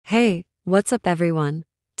Hey, what's up everyone?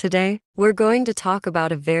 Today, we're going to talk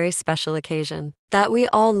about a very special occasion that we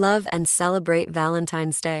all love and celebrate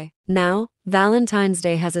Valentine's Day. Now, Valentine's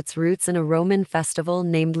Day has its roots in a Roman festival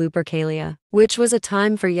named Lupercalia, which was a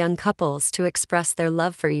time for young couples to express their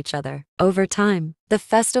love for each other. Over time, the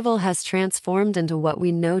festival has transformed into what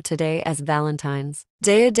we know today as Valentine's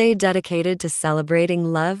Day, a day dedicated to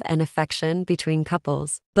celebrating love and affection between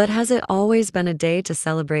couples. But has it always been a day to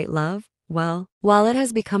celebrate love? Well, while it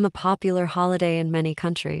has become a popular holiday in many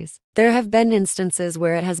countries, there have been instances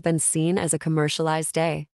where it has been seen as a commercialized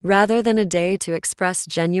day, rather than a day to express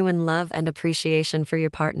genuine love and appreciation for your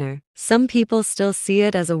partner. Some people still see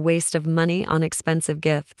it as a waste of money on expensive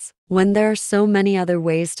gifts, when there are so many other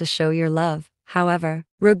ways to show your love. However,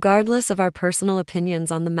 regardless of our personal opinions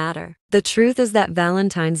on the matter, the truth is that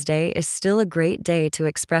Valentine's Day is still a great day to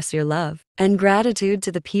express your love and gratitude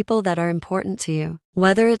to the people that are important to you.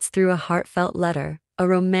 Whether it's through a heartfelt letter, a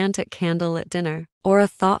romantic candle at dinner, or a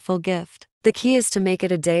thoughtful gift, the key is to make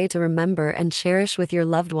it a day to remember and cherish with your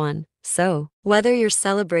loved one. So, whether you're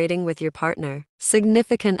celebrating with your partner,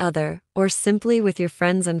 significant other, or simply with your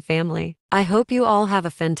friends and family, I hope you all have a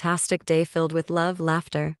fantastic day filled with love,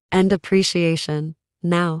 laughter, and appreciation.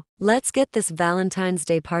 Now, let's get this Valentine's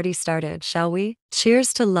Day party started, shall we?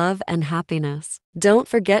 Cheers to love and happiness. Don't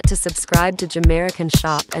forget to subscribe to Jamaican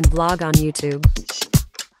Shop and vlog on YouTube.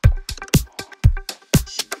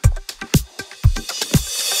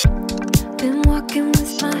 Been walking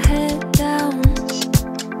with my head down,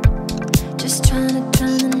 just trying to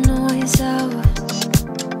drown the noise out.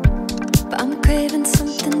 But I'm craving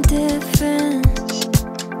something different,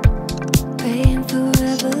 praying